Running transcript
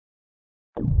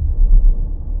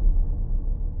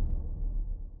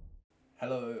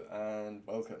Hello and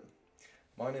welcome.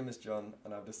 My name is John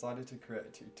and I've decided to create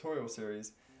a tutorial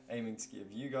series aiming to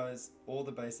give you guys all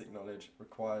the basic knowledge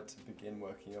required to begin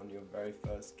working on your very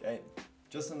first game.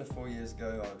 Just under 4 years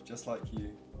ago I was just like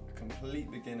you, a complete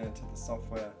beginner to the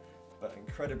software but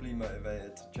incredibly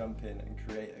motivated to jump in and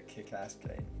create a kick-ass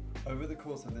game. Over the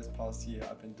course of this past year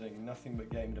I've been doing nothing but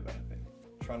game developing,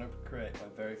 trying to create my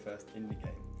very first indie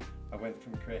game. I went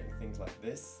from creating things like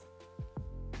this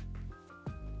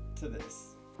to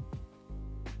this.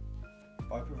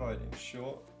 By providing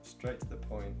short, straight to the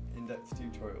point, in-depth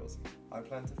tutorials, I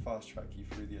plan to fast track you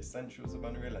through the essentials of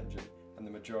Unreal Engine and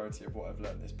the majority of what I've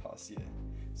learned this past year,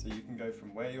 so you can go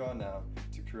from where you are now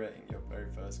to creating your very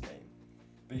first game.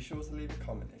 Be sure to leave a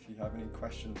comment if you have any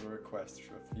questions or requests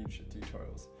for future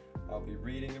tutorials. I'll be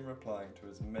reading and replying to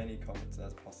as many comments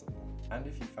as possible. And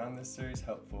if you found this series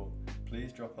helpful,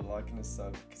 please drop a like and a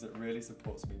sub because it really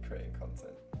supports me creating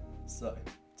content. So,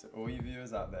 to all you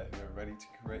viewers out there who are ready to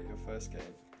create your first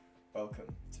game, welcome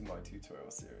to my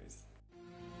tutorial series.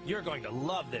 You're going to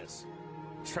love this.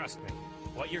 Trust me,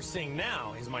 what you're seeing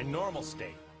now is my normal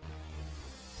state.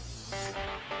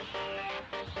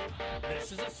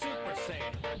 This is a Super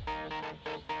Saiyan.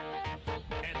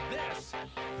 And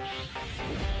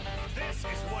this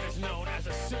is what is known as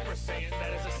a Super Saiyan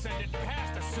that has ascended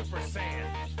past a Super Saiyan.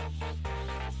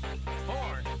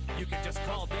 Or you could just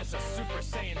call this a Super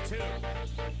Saiyan 2. You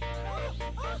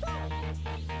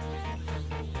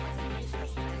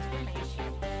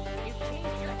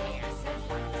changed your hair, so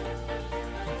what?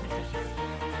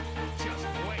 Just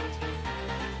wait.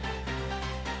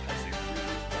 Has he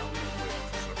really found a way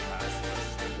to surpass the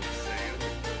Super Saiyan?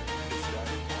 Is that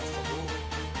possible?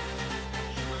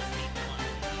 He must be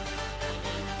blind.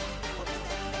 What does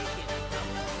that make him,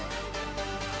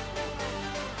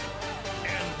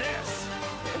 And this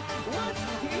What's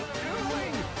he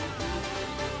doing?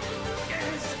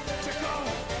 is to go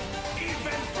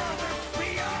even further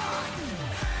beyond!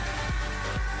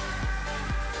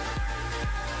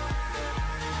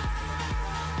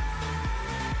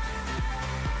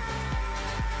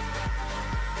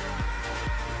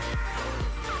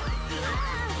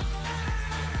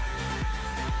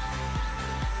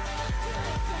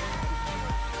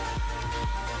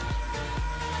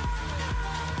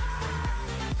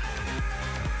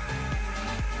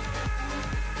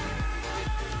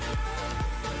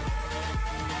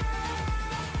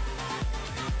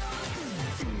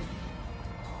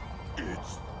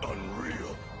 It's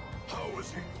unreal. How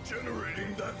is he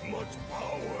generating that much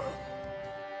power?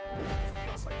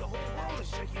 Feels like the whole world is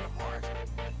shaking apart.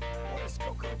 What is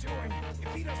Coco doing?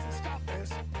 If he doesn't stop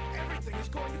this, everything is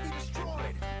going to be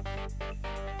destroyed.